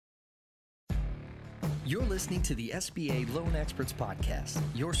You're listening to the SBA Loan Experts Podcast,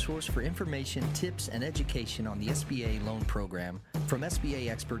 your source for information, tips, and education on the SBA loan program from SBA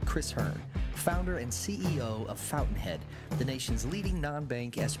expert Chris Hearn, founder and CEO of Fountainhead, the nation's leading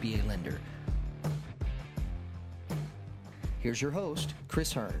non-bank SBA lender. Here's your host,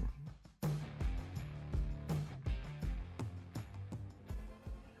 Chris Hearn.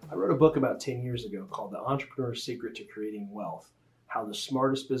 I wrote a book about 10 years ago called The Entrepreneur's Secret to Creating Wealth: How the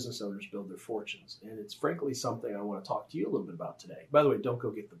Smartest Business Owners Build Their Fortunes. And it's frankly something I want to talk to you a little bit about today. By the way, don't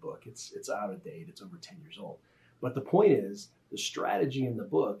go get the book. It's out of date. It's over 10 years old. But the point is, the strategy in the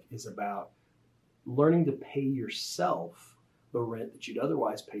book is about learning to pay yourself the rent that you'd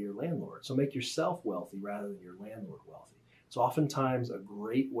otherwise pay your landlord. So make yourself wealthy rather than your landlord wealthy. It's oftentimes a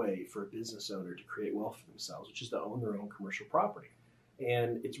great way for a business owner to create wealth for themselves, which is to own their own commercial property.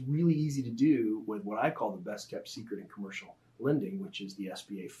 And it's really easy to do with what I call the best kept secret in commercial lending, which is the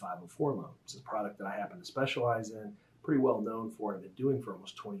SBA 504 loan. It's a product that I happen to specialize in, pretty well known for, and I've been doing for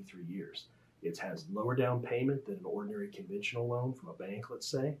almost 23 years. It has lower down payment than an ordinary conventional loan from a bank, let's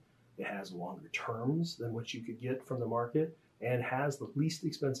say. It has longer terms than what you could get from the market, and has the least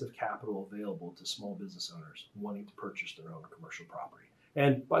expensive capital available to small business owners wanting to purchase their own commercial property.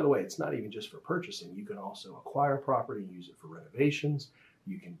 And by the way, it's not even just for purchasing. You can also acquire property and use it for renovations.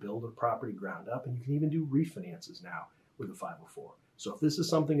 You can build a property ground up, and you can even do refinances now with a 504. So if this is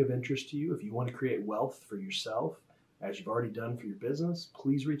something of interest to you, if you want to create wealth for yourself, as you've already done for your business,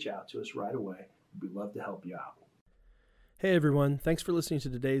 please reach out to us right away. We'd love to help you out. Hey everyone, thanks for listening to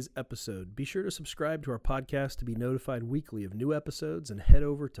today's episode. Be sure to subscribe to our podcast to be notified weekly of new episodes, and head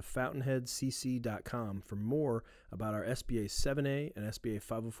over to FountainheadCC.com for more about our SBA 7A and SBA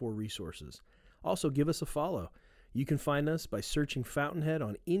 504 resources. Also, give us a follow. You can find us by searching Fountainhead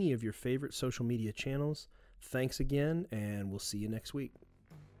on any of your favorite social media channels. Thanks again, and we'll see you next week.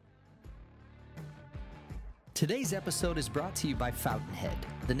 Today's episode is brought to you by Fountainhead,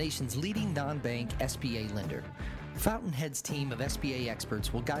 the nation's leading non-bank SBA lender. Fountainhead's team of SBA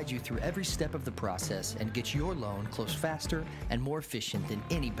experts will guide you through every step of the process and get your loan closed faster and more efficient than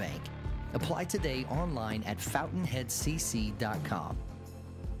any bank. Apply today online at FountainheadCC.com.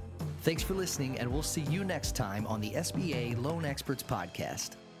 Thanks for listening, and we'll see you next time on the SBA Loan Experts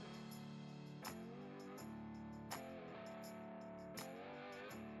Podcast.